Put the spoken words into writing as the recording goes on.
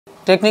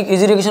Technique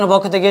easy এডুকেশনের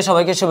পক্ষ থেকে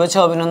সবাইকে শুভেচ্ছা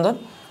অভিনন্দন।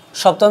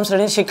 সপ্তম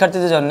শ্রেণীর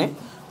শিক্ষার্থীদের জন্য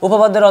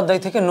উপপাদ্যের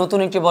অধ্যায় থেকে নতুন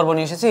একটি পর্ব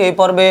নিয়ে এসেছি। এই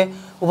পর্বে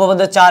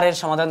উপপাদ্য 4 এর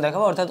সমাধান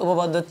দেখাবো, অর্থাৎ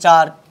উপপাদ্য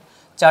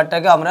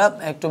 4টাকে আমরা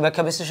একটু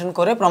ব্যাখ্যা বিশ্লেষণ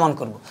করে প্রমাণ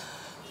করব।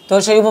 তো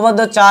সেই উপপাদ্য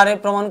 4 এ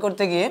প্রমাণ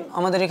করতে গিয়ে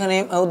আমাদের এখানে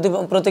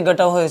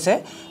প্রতিজ্ঞাটাও হয়েছে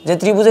যে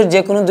ত্রিভুজের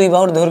যে কোনো দুই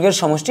বাহুর দৈর্ঘ্যের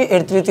সমষ্টি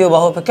এর তৃতীয়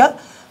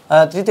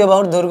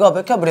বাহুর দৈর্ঘ্য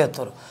অপেক্ষা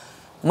বৃহত্তর।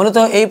 মূলত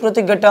এই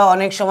প্রতিজ্ঞাটা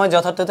অনেক সময়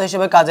যথার্থতা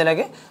হিসেবে কাজে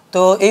লাগে।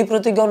 তো এই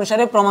প্রতিজ্ঞা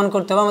অনুসারে প্রমাণ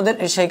করতে হবে আমাদের,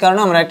 সেই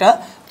কারণে আমরা একটা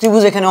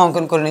ত্রিভুজ এখানে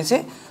অঙ্কন করে নিয়েছি।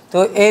 তো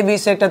এ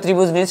বিসি একটা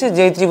ত্রিভুজ নিয়েছি,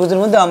 যেই ত্রিভুজের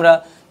মধ্যে আমরা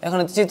এখন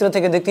চিত্র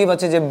থেকে দেখতেই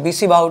পাচ্ছি যে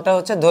বিসি বাহুটা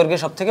হচ্ছে দৈর্ঘ্যে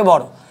সব থেকে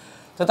বড়।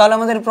 তো তাহলে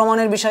আমাদের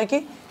প্রমাণের বিষয় কি,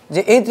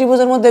 যে এই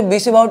ত্রিভুজের মধ্যে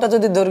বিসি বাহুটা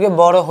যদি দৈর্ঘ্যে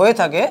বড় হয়ে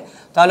থাকে,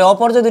 তাহলে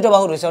অপর যে দুটো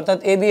বাহু রয়েছে অর্থাৎ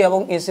এবি এবং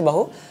এসি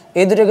বাহু,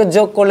 এই দুটোকে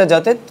যোগ করলে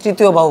যাতে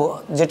তৃতীয় বাহু,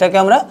 যেটাকে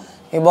আমরা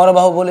এই বড়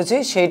বাহু বলেছি,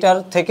 সেইটার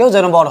থেকেও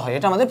যেন বড় হয়,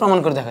 এটা আমাদের প্রমাণ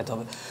করে দেখাতে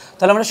হবে।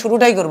 তাহলে আমরা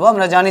শুরুটাই করব।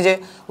 আমরা জানি যে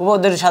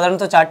উপপাদ্যের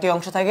সাধারণত 4টি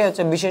অংশ থাকে,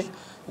 হচ্ছে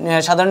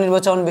সাধারণ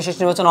নির্বাচন, বিশেষ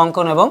নির্বাচন,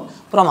 অঙ্কন এবং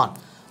প্রমাণ।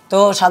 তো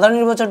সাধারণ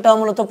নির্বাচনটা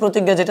মূলত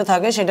প্রতিজ্ঞা যেটা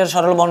থাকে সেটার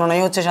সরল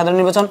বর্ণনাই হচ্ছে সাধারণ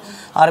নির্বাচন,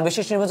 আর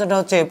বিশেষ নির্বাচনটা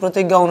হচ্ছে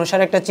প্রতিজ্ঞা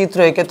অনুসারে একটা চিত্র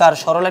এঁকে তার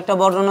সরল একটা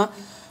বর্ণনা।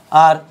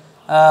 আর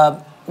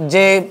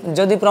যে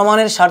যদি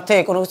প্রমাণের স্বার্থে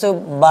কোনো কিছু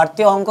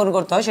বাড়তি অঙ্কন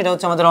করতে হয় সেটা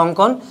হচ্ছে আমাদের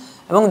অঙ্কন,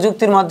 এবং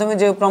যুক্তির মাধ্যমে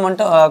যে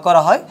প্রমাণটা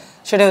করা হয়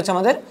সেটা হচ্ছে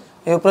আমাদের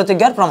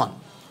প্রতিজ্ঞার প্রমাণ।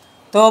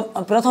 তো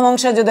প্রথম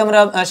অংশে যদি আমরা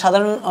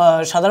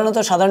সাধারণত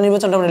সাধারণ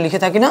নির্বাচনটা আমরা লিখে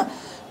থাকি না,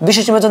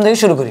 বিশেষ নির্বাচন থেকে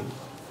শুরু করি।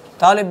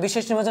 তাহলে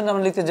বিশেষ নির্বাচনটা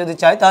আমরা লিখতে যদি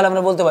চাই, তাহলে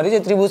আমরা বলতে পারি যে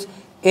ত্রিভুজ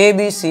এ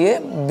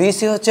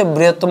বিসি হচ্ছে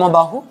বৃহত্তম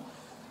বাহু,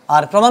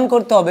 আর প্রমাণ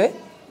করতে হবে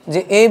যে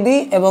এ বি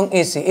এবং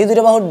এসি এই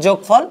দুটো বাহুর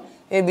যোগফল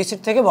এ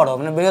বিসির থেকে বড়,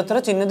 মানে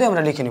বৃহত্তর চিহ্ন দিয়ে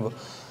আমরা লিখে নিব।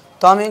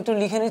 তো আমি একটু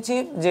লিখে নিচ্ছি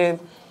যে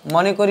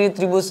মনে করি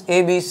ত্রিভুজ এ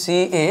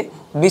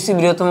বিসি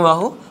বৃহত্তম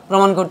বাহু,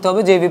 প্রমাণ করতে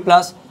হবে যে AB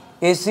plus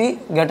AC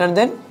greater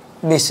than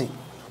BC.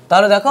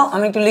 তাহলে দেখো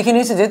আমি একটু লিখে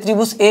নিয়েছি যে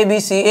ত্রিভুজ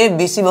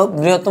বিসি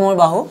বৃহত্তম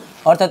বাহু,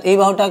 অর্থাৎ এই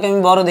বাহুটাকে আমি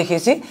বড়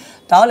দেখিয়েছি।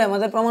 তাহলে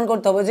আমাদের প্রমাণ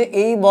করতে হবে যে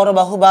এই বড়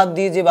বাহু বাদ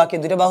দিয়ে যে বাকি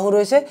দুটো বাহু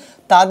রয়েছে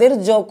তাদের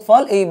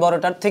যোগফল এই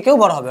বড়টার থেকেও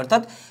বড় হবে,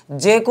 অর্থাৎ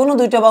যে কোনো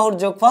দুইটা বাহুর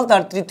যোগফল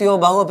তার তৃতীয়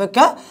বাহু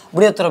অপেক্ষা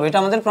বৃহত্তর হবে। এটা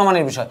আমাদের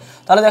প্রমাণের বিষয়।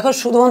 তাহলে দেখো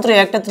শুধুমাত্র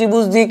একটা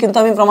ত্রিভুজ দিয়ে কিন্তু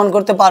আমি প্রমাণ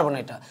করতে পারবো না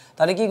এটা।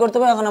 তাহলে কি করতে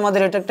হবে, এখন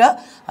আমাদের এটা একটা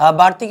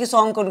বাড়তি কিছু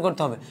অঙ্কন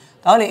করতে হবে।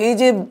 তাহলে এই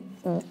যে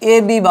এ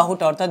বি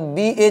বাহুটা অর্থাৎ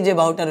বি এ যে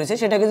বাহুটা রয়েছে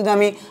সেটাকে যদি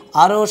আমি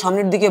আরও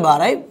সামনের দিকে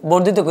বাড়াই,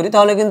 বর্ধিত করি,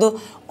 তাহলে কিন্তু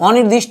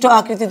অনির্দিষ্ট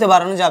আকৃতিতে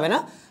বাড়ানো যাবে না।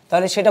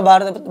 তাহলে সেটা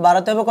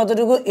বাড়াতে হবে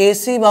কতটুকু,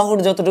 এসি বাহুর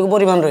যতটুকু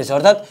পরিমাণ রয়েছে,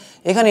 অর্থাৎ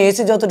এখানে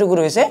এসি যতটুকু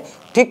রয়েছে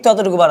ঠিক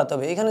ততটুকু বাড়াতে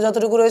হবে, এখানে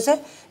যতটুকু রয়েছে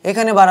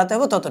এখানে বাড়াতে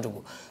হবে ততটুকু।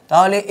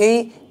 তাহলে এই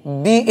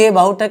বি এ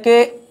বাহুটাকে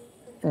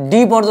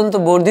ডি পর্যন্ত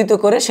বর্ধিত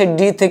করে সে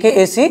ডি থেকে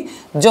এসি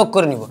যোগ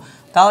করে নিব।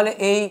 তাহলে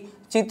এই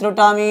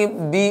চিত্রটা আমি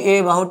বি এ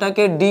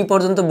বাহুটাকে ডি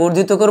পর্যন্ত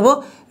বর্ধিত করব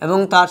এবং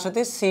তার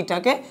সাথে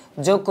সিটাকে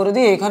যোগ করে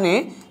দিয়ে এখানে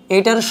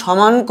এটার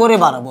সমান করে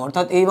বাড়াবো,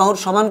 অর্থাৎ এই বাহুর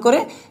সমান করে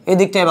এই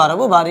দিকটায়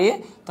বাড়াবো, বাড়িয়ে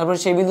তারপর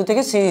সেই বিন্দু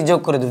থেকে সি যোগ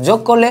করে দেবো। যোগ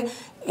করলে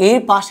এর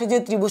পাশে যে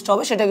ত্রিভুজটা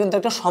হবে সেটা কিন্তু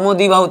একটা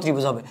সমদ্বিবাহু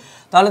ত্রিভুজ হবে।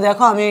 তাহলে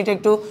দেখো আমি এটা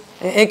একটু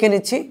এঁকে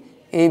নিচ্ছি,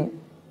 এই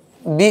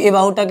বি এ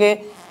বাহুটাকে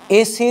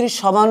এসির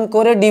সমান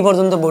করে ডি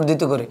পর্যন্ত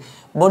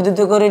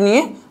বর্ধিত করে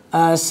নিয়ে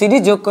সিডি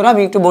যোগ করে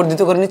আমি একটু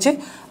বর্ধিত করে নিচ্ছি,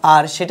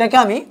 আর সেটাকে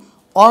আমি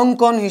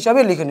অঙ্কন হিসাবে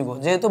লিখে নিব।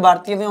 যেহেতু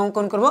বাড়তি আমি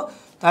অঙ্কন করব,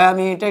 তাই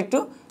আমি এটা একটু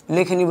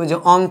লিখে নিব যে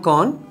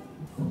অঙ্কন,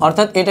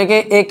 অর্থাৎ এটাকে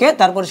এঁকে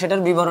তারপর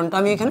সেটার বিবরণটা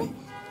আমি এখানে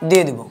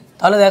দিয়ে দিব।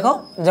 তাহলে দেখো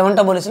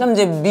যেমনটা বলেছিলাম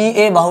যে বি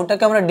এ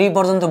বাহুটাকে আমরা ডি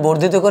পর্যন্ত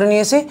বর্ধিত করে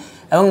নিয়েছি,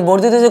 এবং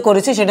বর্ধিত যে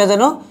করেছি সেটা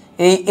যেন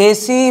এই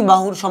এসি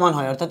বাহুর সমান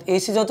হয়, অর্থাৎ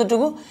এসি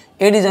যতটুকু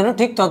এডি যেন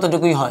ঠিক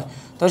ততটুকুই হয়।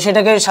 তো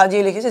সেটাকে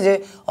সাজিয়ে লিখেছি যে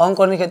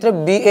অঙ্কনের ক্ষেত্রে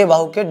বি এ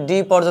বাহুকে ডি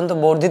পর্যন্ত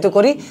বর্ধিত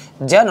করি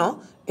যেন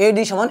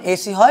এডি সমান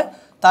এসি হয়,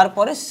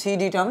 তারপরে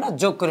সিডিটা আমরা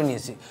যোগ করে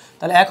নিয়েছি।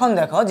 তাহলে এখন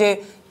দেখো যে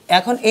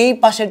এখন এই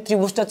পাশের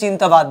ত্রিভুজটা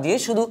চিন্তা বাদ দিয়ে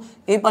শুধু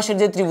এই পাশের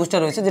যে ত্রিভুজটা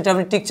রয়েছে, যেটা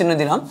আমি টিক চিহ্ন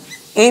দিলাম,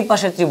 এই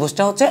পাশের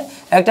ত্রিভুজটা হচ্ছে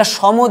একটা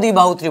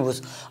সমদ্বিবাহু ত্রিভুজ।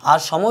 আর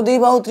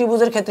সমদ্বিবাহু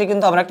ত্রিভুজের ক্ষেত্রে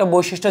কিন্তু আমরা একটা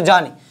বৈশিষ্ট্য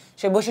জানি।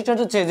 সেই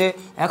বৈশিষ্ট্যটা হচ্ছে যে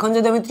এখন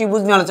যদি আমি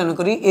ত্রিভুজ নিয়ে আলোচনা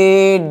করি এ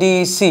ডি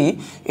সি,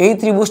 এই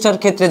ত্রিভুজটার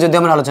ক্ষেত্রে যদি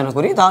আমরা আলোচনা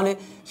করি, তাহলে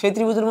সেই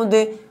ত্রিভুজের মধ্যে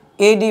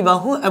এডি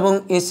বাহু এবং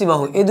এসি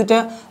বাহু এই দুটা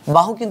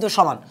বাহু কিন্তু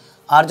সমান।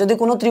 আর যদি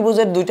কোনো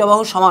ত্রিভুজের দুইটা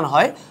বাহু সমান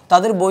হয়,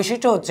 তাদের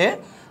বৈশিষ্ট্য হচ্ছে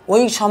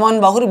ওই সমান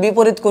বাহুর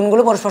বিপরীত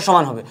কোণগুলো পরস্পর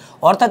সমান হবে।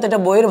 অর্থাৎ এটা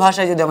বইয়ের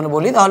ভাষায় যদি আমরা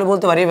বলি তাহলে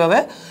বলতে পারি এভাবে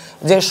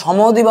যে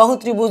সমদ্বিবাহু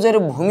ত্রিভুজের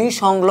ভূমি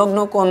সংলগ্ন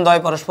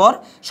কোণদ্বয় পরস্পর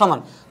সমান।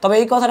 তবে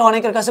এই কথাটা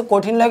অনেকের কাছে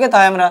কঠিন লাগে,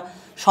 তাই আমরা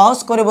সহজ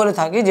করে বলে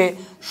থাকি যে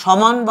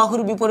সমান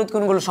বাহুর বিপরীত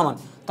কোণগুলো সমান।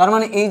 তার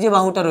মানে এই যে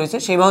বাহুটা রয়েছে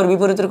সেই বাহুর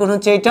বিপরীতের কোণ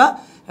হচ্ছে এইটা,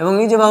 এবং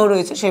এই যে বাহু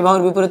রয়েছে সেই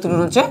বাহুর বিপরীত কোণ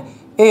হচ্ছে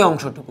এই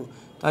অংশটুকু।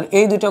 তাহলে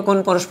এই দুটো কোণ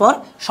পরস্পর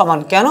সমান।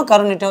 কেন?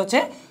 কারণ এটা হচ্ছে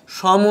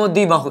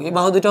সমদ্বিবাহু, এই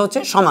বাহু দুটো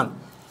হচ্ছে সমান।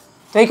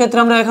 তো এই ক্ষেত্রে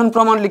আমরা এখন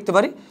প্রমাণ লিখতে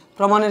পারি।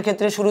 প্রমাণের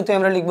ক্ষেত্রে শুরুতে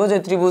আমরা লিখব যে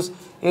ত্রিভুজ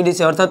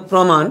এডিসি অর্থাৎ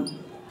প্রমাণ।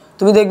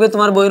 তুমি দেখবে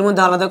তোমার বইয়ের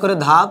মধ্যে আলাদা করে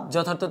ধাপ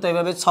যথার্থতা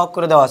এইভাবে ছক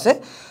করে দেওয়া আছে।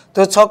 তো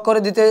ছক করে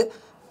দিতে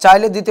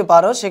চাইলে দিতে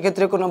পারো,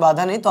 সেক্ষেত্রে কোনো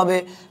বাধা নেই। তবে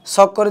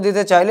ছক করে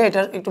দিতে চাইলে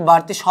এটা একটু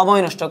বাড়তি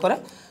সময় নষ্ট করে।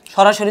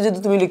 সরাসরি যদি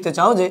তুমি লিখতে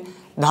চাও যে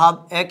ধাপ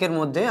 1 এর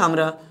মধ্যে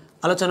আমরা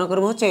আলোচনা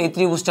করব হচ্ছে এই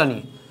ত্রিভুজটা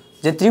নিয়ে,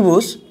 যে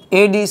ত্রিভুজ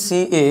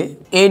ADCA,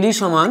 AD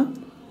সমান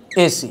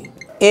AC,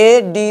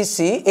 ADC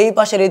এই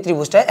পাশের এই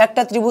ত্রিভুজটা,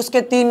 একটা ত্রিভুজকে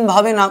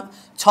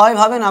 6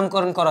 ভাবে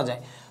নামকরণ করা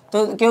যায়। তো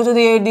কেউ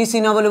যদি ADC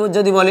না বলে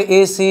যদি বলে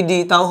ACD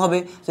তাও হবে,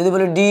 যদি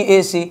বলে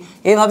DAC,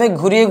 এইভাবে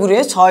ঘুরিয়ে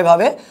ঘুরিয়ে 6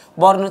 ভাবে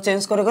বর্ণ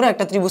চেঞ্জ করে করে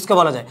একটা ত্রিভুজকে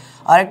বলা যায়।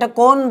 আর একটা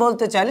কোণ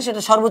বলতে চাইলে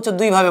সেটা সর্বোচ্চ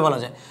 2 ভাবে বলা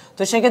যায়।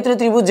 তো সেক্ষেত্রে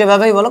ত্রিভুজ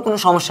যেভাবেই বলো কোনো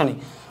সমস্যা নেই।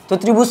 তো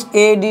ত্রিভুজ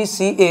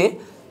ADCA,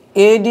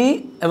 AD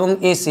এবং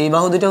AC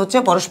বাহু দুটো হচ্ছে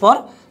পরস্পর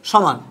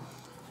সমান।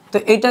 তো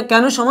এটা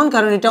কেন সমান?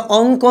 কারণ এটা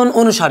অঙ্কন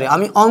অনুসারে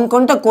আমি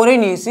অঙ্কনটা করে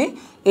নিয়েছি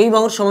এই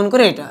বাহুর সমান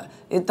করে এটা,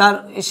 তার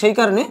সেই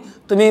কারণে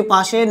তুমি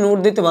পাশে নোট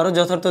দিতে পারো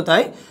যথার্থ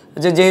তাই,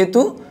 যে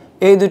যেহেতু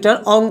এই দুটার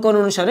অঙ্কন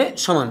অনুসারে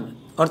সমান,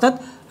 অর্থাৎ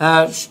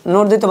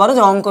নোট দিতে পারো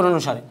যে অঙ্কন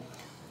অনুসারে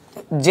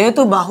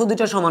যেহেতু বাহু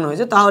দুটা সমান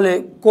হয়েছে তাহলে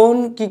কোণ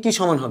কি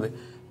সমান হবে,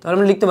 তাহলে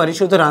আমরা লিখতে পারি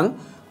সুতরাং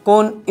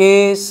কোণ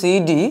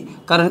ACD,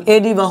 কারণ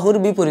AD বাহুর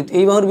বিপরীত,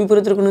 এই বাহুর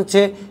বিপরীতের কোণ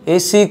হচ্ছে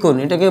AC কোণ,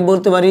 এটাকে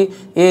বলতে পারি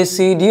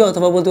ACD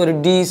অথবা বলতে পারি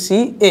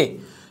DCA।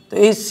 তো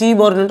এই C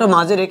বর্ণটা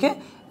মাঝে রেখে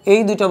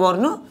এই দুটা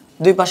বর্ণ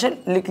দুই পাশে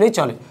লিখলেই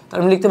চলে।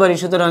 তাহলে আমি লিখতে পারি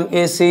সুতরাং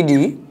ACD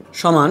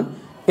সমান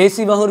AC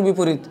বাহুর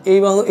বিপরীত, এই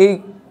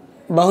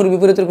বাহুর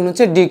বিপরীতের কোণ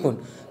হচ্ছে D কোণ,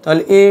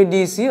 তাহলে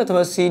ADC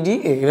অথবা CDA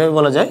এভাবে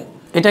বলা যায়।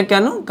 এটা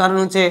কেন? কারণ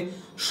হচ্ছে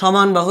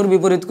সমান বাহুর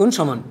বিপরীত কোণ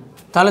সমান।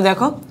 তাহলে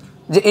দেখো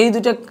যে এই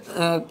দুটা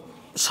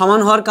সমান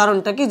হওয়ার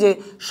কারণটা কি, যে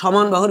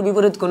সমান বাহুর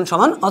বিপরীত কোণ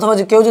সমান, অথবা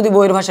যে কেউ যদি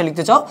বইয়ের ভাষা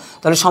লিখতে চাও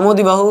তাহলে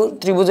সমদ্বিবাহু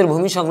ত্রিভুজের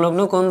ভূমি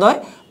সংলগ্ন কোণ দ্বয়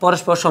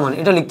পরস্পর সমান,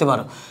 এটা লিখতে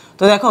পারো।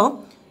 তো দেখো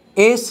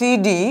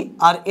ACD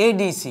আর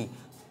ADC,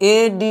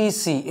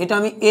 এটা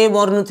আমি A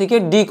বর্ণ থেকে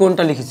D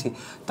কোণটা লিখেছি,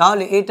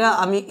 তাহলে এটা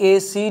আমি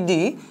ACD,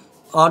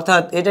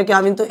 অর্থাৎ এটাকে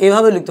আমি তো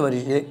এভাবে লিখতে পারি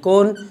যে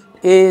কোণ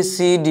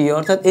ACD,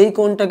 অর্থাৎ এই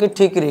কোণটাকে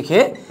ঠিক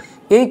রেখে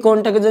এই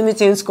কোণটাকে যদি আমি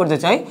চেঞ্জ করতে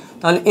চাই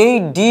তাহলে এই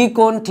D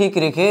কোণ ঠিক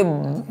রেখে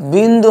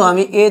বিন্দু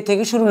আমি A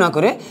থেকে শুরু না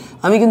করে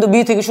আমি কিন্তু B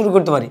থেকে শুরু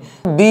করতে পারি।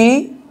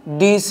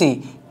 BDC,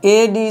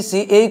 ADC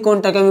এই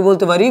কোণটাকে আমি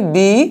বলতে পারি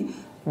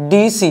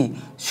BDC,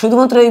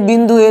 শুধুমাত্র এই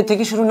বিন্দু A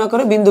থেকে শুরু না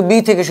করে বিন্দু B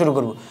থেকে শুরু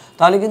করব,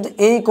 তাহলে কিন্তু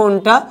এই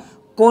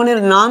কোণের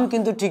নাম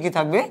কিন্তু ঠিকই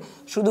থাকবে,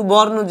 শুধু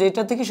বর্ণ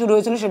যেটা থেকে শুরু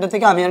হয়েছিল সেটা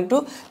থেকে আমি একটু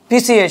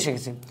পিছিয়ে এসে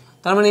গেছি।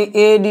 তার মানে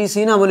ADC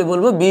না বলে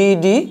বলবো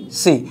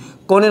BDC,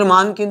 কোণের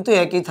মান কিন্তু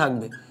একই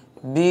থাকবে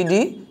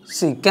BDC।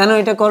 কেন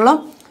এটা করলাম?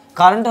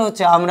 কারণটা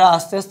হচ্ছে আমরা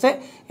আস্তে আস্তে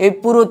এই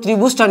পুরো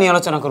ত্রিভুজটা নিয়ে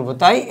আলোচনা করব,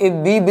 তাই এই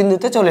B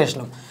বিন্দুতে চলে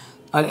আসলাম।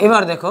 আর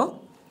এবার দেখো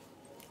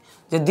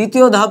যে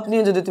দ্বিতীয় ধাপ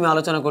নিয়ে যদি তুমি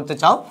আলোচনা করতে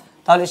চাও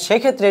তাহলে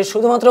সেক্ষেত্রে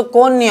শুধুমাত্র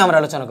কোণ নিয়ে আমরা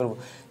আলোচনা করব।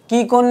 কি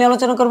কোণ নিয়ে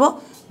আলোচনা করব?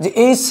 যে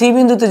এই C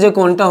বিন্দুতে যে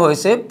কোণটা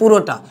হয়েছে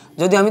পুরোটা,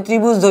 যদি আমি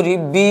ত্রিভুজ ধরি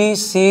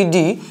BCD,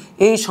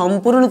 এই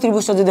সম্পূর্ণ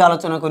ত্রিভুজটা যদি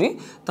আলোচনা করি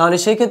তাহলে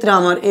সেই ক্ষেত্রে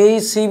আমার এই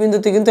C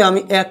বিন্দুতে কিন্তু আমি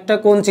একটা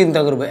কোণ চিন্তা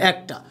করব,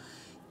 একটা,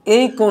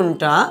 এই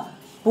কোণটা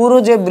পুরো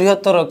যে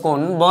বৃহত্তর কোণ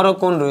বড়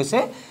কোণ রয়েছে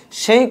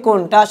সেই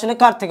কোণটা আসলে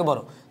কার থেকে বড়,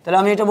 তাহলে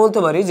আমি এটা বলতে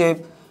পারি যে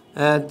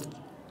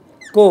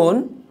কোণ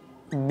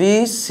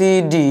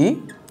BCD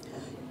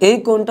এই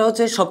কোণটা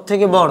হচ্ছে সব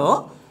থেকে বড়,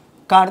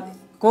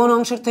 কোন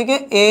অংশের থেকে?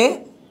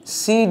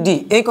 ACD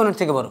এই কোণের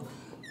থেকে বড়,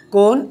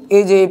 কোণ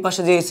এই যে এই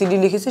পাশে যে ACD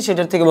লিখেছি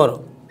সেটার থেকে বড়।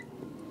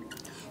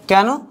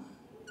 কেন?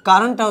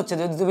 কারণটা হচ্ছে,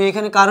 যদি তুমি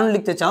এখানে কারণ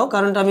লিখতে চাও,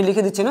 কারণটা আমি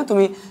লিখে দিচ্ছি না,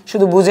 তুমি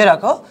শুধু বুঝে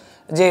রাখো,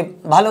 যে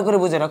ভালো করে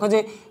বুঝে রাখো যে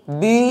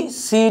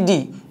BCD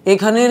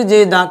এখানের যে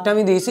দাগটা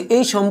আমি দিয়েছি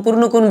এই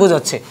সম্পূর্ণ কোণ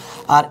বোঝাচ্ছে,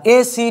 আর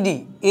ACD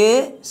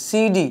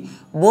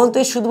বলতে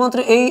শুধুমাত্র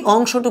এই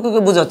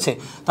অংশটুকুকে বোঝাচ্ছে।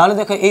 তাহলে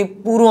দেখো এই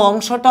পুরো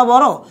অংশটা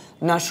বড়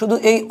না শুধু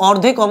এই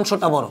অর্ধেক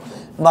অংশটা বড়,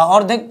 বা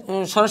অর্ধেক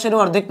সরাসরি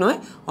অর্ধেক নয়,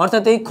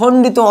 অর্থাৎ এই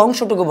খণ্ডিত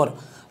অংশটুকু বড়।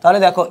 তাহলে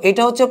দেখো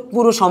এটা হচ্ছে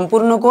পুরো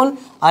সম্পূর্ণ কোণ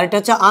আর এটা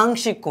হচ্ছে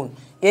আংশিক কোণ,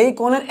 এই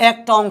কোণের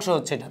একটা অংশ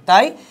হচ্ছে এটা,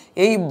 তাই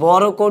এই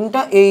বড়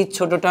কোণটা এই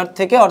ছোটটার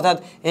থেকে, অর্থাৎ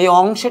এই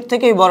অংশের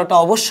থেকে এই বড়টা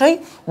অবশ্যই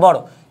বড়।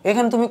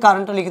 এখানে তুমি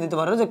কারণটা লিখে দিতে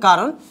পারো যে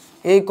কারণ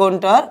এই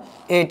কোণটার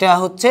এটা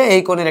হচ্ছে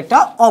এই কোণের একটা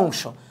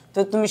অংশ, তো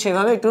তুমি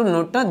সেভাবে একটু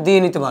নোটটা দিয়ে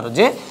নিতে পারো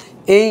যে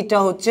এইটা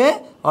হচ্ছে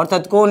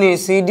অর্থাৎ কোণ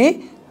ACD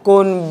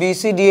কোণ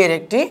BCD এর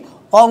একটি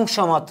অংশ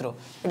মাত্র,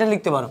 এটা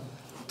লিখতে পারো।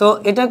 তো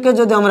এটাকে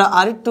যদি আমরা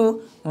আরেকটু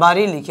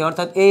বাড়িয়ে লিখি,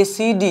 অর্থাৎ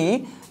ACD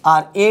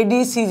আর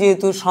ADC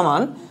যেহেতু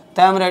সমান,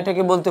 তাই আমরা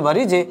এটাকে বলতে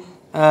পারি যে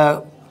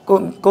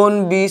কোণ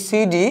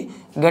BCD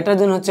গ্রেটার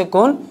দেন হচ্ছে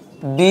কোণ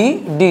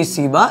BDC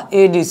বা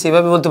ADC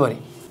এভাবে বলতে পারি।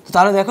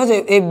 তাহলে দেখো যে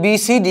এই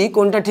BCD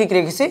কোণটা ঠিক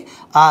রেখেছি,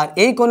 আর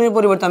এই কোণের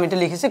পরিবর্তে আমি এটা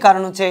লিখেছি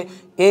কারণ হচ্ছে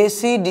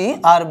ACD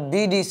আর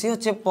BDC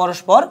হচ্ছে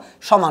পরস্পর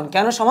সমান।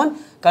 কেন সমান?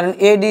 কারণ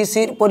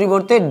ADCর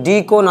পরিবর্তে D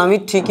কোণ আমি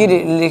ঠিকই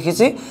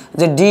লিখেছি,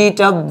 যে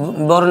Dটা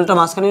বর্ণটা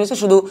মাঝখানে রয়েছে,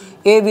 শুধু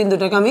A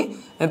বিন্দুটাকে আমি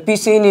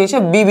পিছিয়ে নিয়ে এসে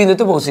B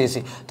বিন্দুতে পৌঁছেছি।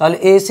 তাহলে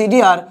ACD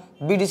আর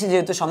BDC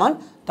যেহেতু সমান,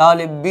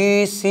 তাহলে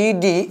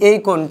BCD এই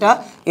কোণটা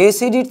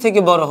ACDর থেকে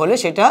বড় হলে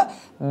সেটা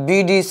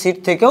BDCর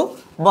থেকেও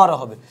বড়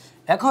হবে।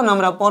 এখন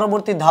আমরা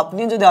পরবর্তী ধাপ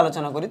নিয়ে যদি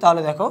আলোচনা করি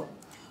তাহলে দেখো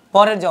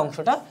পরের যে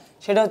অংশটা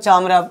সেটা হচ্ছে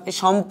আমরা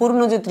সম্পূর্ণ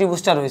যে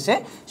ত্রিভুজটা রয়েছে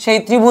সেই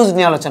ত্রিভুজ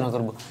নিয়ে আলোচনা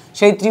করব।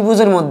 সেই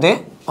ত্রিভুজের মধ্যে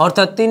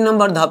অর্থাৎ 3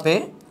 নম্বর ধাপে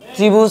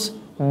ত্রিভুজ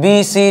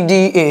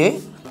BCDA,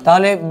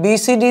 তাহলে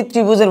BCD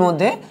ত্রিভুজের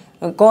মধ্যে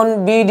কোণ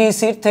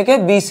বিডিসির থেকে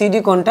বিসিডি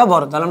কোণটা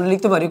বড়, তাহলে আমরা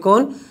লিখতে পারি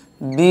কোণ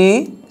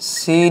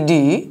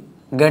বিসিডি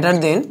গ্রেটার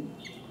দেন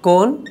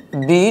কোণ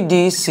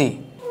বিডিসি,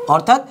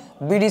 অর্থাৎ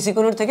বিডিসি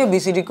কোণের থেকে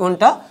বিসিডি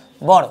কোণটা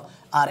বড়।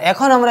 আর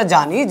এখন আমরা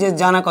জানি যে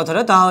জানা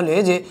কথাটা তাহলে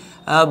যে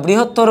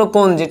বৃহত্তর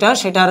কোণ যেটা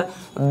সেটার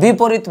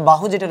বিপরীত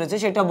বাহু যেটা রয়েছে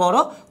সেটা বড়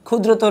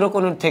ক্ষুদ্রতর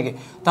কোণের থেকে।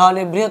 তাহলে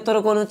বৃহত্তর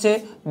কোণ হচ্ছে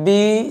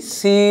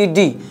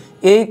বিসিডি,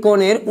 এই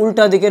কোণের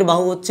উল্টা দিকের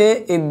বাহু হচ্ছে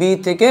এই বি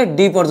থেকে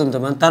ডি পর্যন্ত,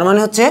 তার মানে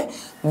হচ্ছে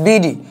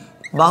বিডি,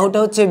 বাহুটা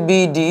হচ্ছে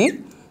বিডি,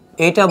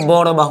 এটা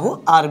বড় বাহু।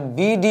 আর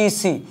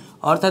বিডিসি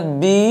অর্থাৎ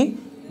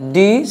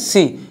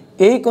বিডিসি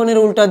এই কোণের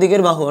উল্টা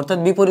দিকের বাহু অর্থাৎ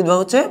বিপরীত বাহু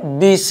হচ্ছে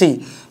বিসি,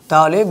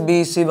 তাহলে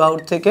বিসি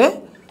বাহুর থেকে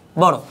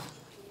বড়।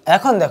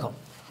 এখন দেখো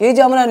এই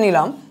যে আমরা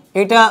নিলাম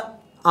এটা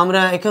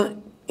আমরা এখন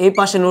এই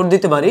পাশে নোট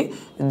দিতে পারি,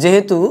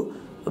 যেহেতু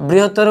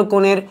বৃহত্তর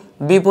কোণের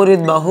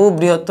বিপরীত বাহু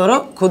বৃহত্তর,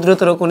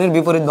 ক্ষুদ্রতর কোণের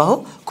বিপরীত বাহু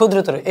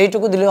ক্ষুদ্রতর,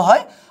 এইটুকু দিলেও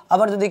হয়।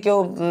 আবার যদি কেউ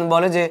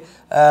বলে যে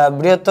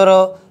বৃহত্তর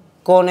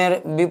কোণের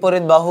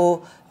বিপরীত বাহু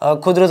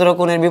ক্ষুদ্রতর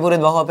কোণের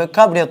বিপরীত বাহু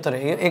অপেক্ষা বৃহত্তর,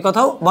 এই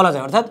কথাও বলা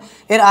যায়। অর্থাৎ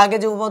এর আগে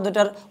যে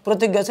উপপাদ্যটার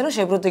প্রতিজ্ঞা ছিল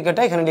সেই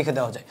প্রতিজ্ঞাটা এখানে লিখে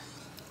দেওয়া যায়।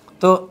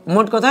 তো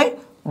মোট কথায়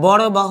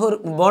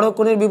বড়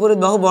কোণের বিপরীত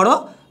বাহু বড়,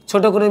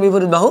 ছোট কোণের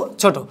বিপরীত বাহু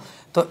ছোট।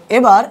 তো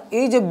এবার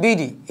এই যে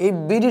বিডি, এই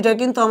বিডিটা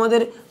কিন্তু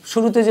আমাদের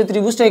শুরুতে যে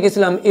ত্রিভুজটা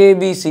এঁকেছিলাম এ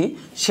বি সি,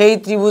 সেই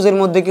ত্রিভুজের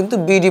মধ্যে কিন্তু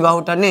বিডি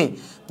বাহুটা নেই,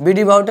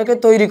 বিডি বাহুটাকে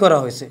তৈরি করা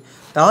হয়েছে।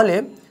 তাহলে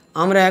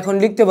আমরা এখন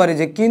লিখতে পারি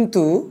যে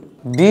কিন্তু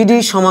বিডি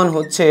সমান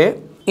হচ্ছে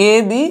এ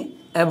বি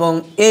এবং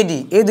এডি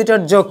এই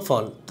দুটার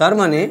যোগফল, তার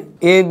মানে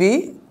এ বি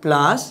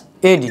প্লাস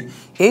এডি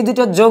এই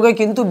দুটার যোগে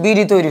কিন্তু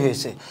বিডি তৈরি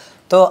হয়েছে।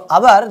 তো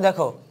আবার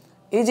দেখো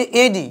এই যে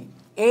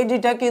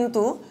এডিটা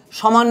কিন্তু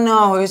সমান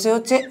নেওয়া হয়েছে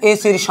হচ্ছে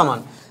এসির সমান,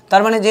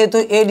 তার মানে যেহেতু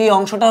এডি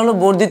অংশটা হলো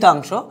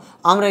বর্ধিতাংশ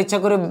আমরা ইচ্ছা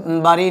করে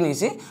বাড়িয়ে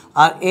নিয়েছি,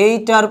 আর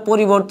এইটার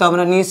পরিবর্তে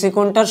আমরা নিয়েছি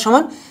কোনটার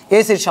সমান,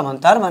 এসির সমান,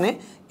 তার মানে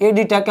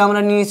এডিটাকে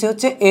আমরা নিয়েছি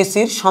হচ্ছে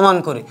এসির সমান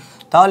করে।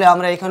 তাহলে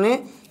আমরা এখানে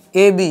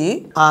এ বি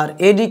আর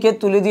এডিকে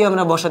তুলে দিয়ে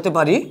আমরা বসাতে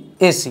পারি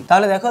এসি।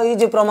 তাহলে দেখো এই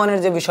যে প্রমাণের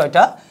যে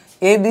বিষয়টা,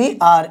 এ বি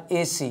আর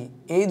এসি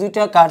এই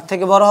দুইটা কার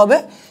থেকে বড় হবে,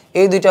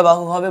 এই দুইটা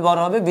বাহু হবে বড়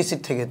হবে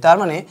বিসির থেকে। তার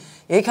মানে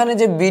এখানে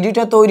যে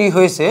বিডিটা তৈরি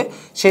হয়েছে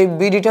সেই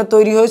বিডিটা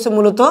তৈরি হয়েছে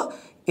মূলত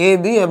এ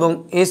বি এবং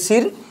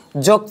এসির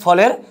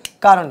যোগফলের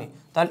কারণে।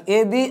 তাহলে এ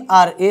বি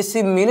আর এসি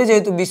মিলে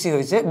যেহেতু বিসি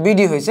হয়েছে,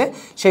 বিডি হয়েছে,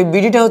 সেই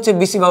বিডিটা হচ্ছে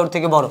বিসি বাহুর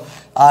থেকে বড়।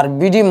 আর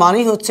বিডি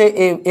মানেই হচ্ছে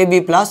এ বি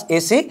প্লাস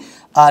এসি,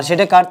 আর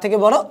সেটা কার থেকে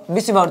বড়,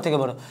 বিসি বাহুর থেকে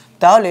বড়।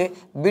 তাহলে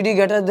বিডি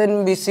গ্রেটার দেন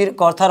বিসির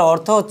কথার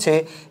অর্থ হচ্ছে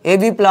এ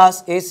বি প্লাস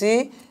এসি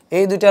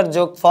এই দুটার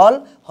যোগফল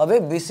হবে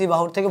বিসি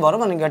বাহুর থেকে বড়,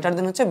 মানে গ্রেটার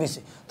দেন হচ্ছে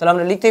বিসি। তাহলে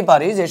আমরা লিখতেই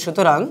পারি যে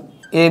সুতরাং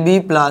A B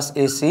plus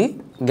AC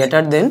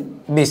greater than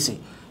BC.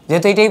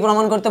 যেহেতু এটাই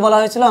প্রমাণ করতে বলা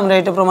হয়েছিল আমরা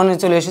এটা প্রমাণে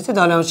চলে এসেছি,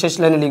 তাহলে আমি শেষ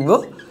লাইনে লিখব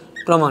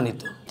প্রমাণিত।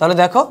 তাহলে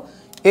দেখো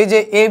এই যে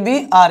এ বি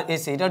আর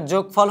এসি এটার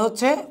যোগফল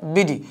হচ্ছে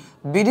বিডি,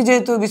 বিডি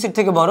যেহেতু বিসির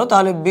থেকে বড়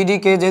তাহলে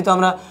বিডিকে যেহেতু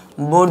আমরা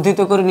বর্ধিত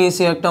করে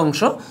নিয়েছি একটা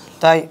অংশ,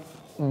 তাই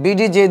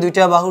বিডি যে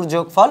দুইটা বাহুর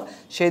যোগফল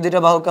সেই দুইটা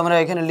বাহুকে আমরা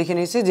এখানে লিখে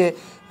নিয়েছি যে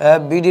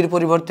বিডির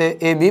পরিবর্তে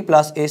এ বি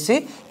প্লাস এসি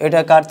এটা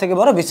কার থেকে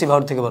বড়, বিসি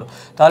বাহুর থেকে বড়।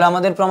 তাহলে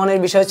আমাদের প্রমাণের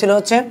বিষয় ছিল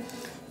হচ্ছে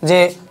যে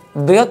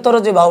বৃহত্তর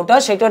যে বাহুটা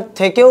সেটার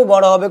থেকেও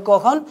বড় হবে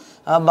কখন,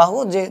 বাহু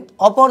যে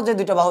অপর যে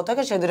দুইটা বাহু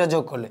থাকে সেই দুইটা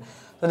যোগ করলে।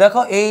 তো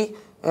দেখো এই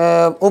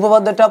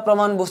উপপাদ্যটা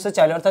প্রমাণ বুঝতে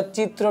চাইলে অর্থাৎ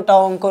চিত্রটা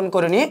অঙ্কন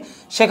করে নিয়ে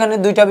সেখানে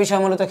দুইটা বিষয়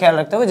মূলত খেয়াল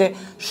রাখতে হবে যে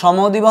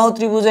সমদ্বিবাহু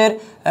ত্রিভুজের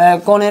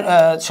কোণের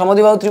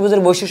সমদ্বিবাহু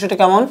ত্রিভুজের বৈশিষ্ট্যটা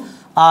কেমন,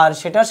 আর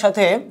সেটার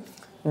সাথে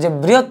যে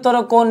বৃহত্তর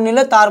কোণ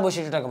নিলে তার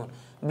বৈশিষ্ট্যটা কেমন।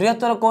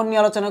 বৃহত্তর কোণ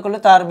নিয়ে আলোচনা করলে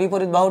তার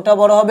বিপরীত বাহুটা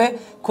বড় হবে,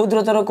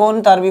 ক্ষুদ্রতর কোণ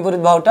তার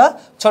বিপরীত বাহুটা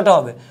ছোট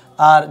হবে।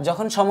 আর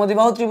যখন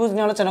সমদ্বিবাহু ত্রিভুজ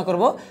নিয়ে আলোচনা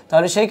করব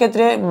তাহলে সেই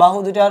ক্ষেত্রে বাহু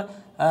দুটার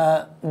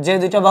যে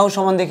দুইটা বাহু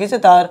সমান দেখিয়েছে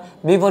তার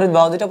বিপরীত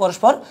বাহু দুটা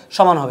পরস্পর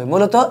সমান হবে।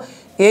 মূলত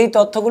এই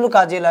তথ্যগুলো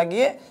কাজে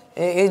লাগিয়ে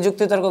এই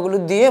যুক্তিতর্কগুলো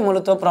দিয়ে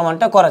মূলত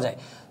প্রমাণটা করা যায়।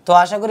 তো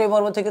আশা করি এই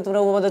পর্ব থেকে তোমরা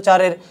উপপাদ্য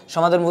 4-এর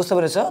সমাধান বুঝতে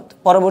পেরেছ।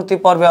 পরবর্তী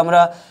পর্বে আমরা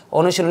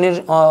অনুশীলনীর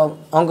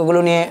অঙ্কগুলো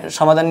নিয়ে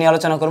সমাধান নিয়ে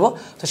আলোচনা করব।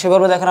 তো সেই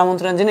পর্ব দেখার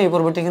আমন্ত্রণ জেনে এই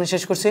পর্বটি এখানে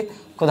শেষ করছি।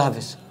 খোদা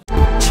হাফেজ।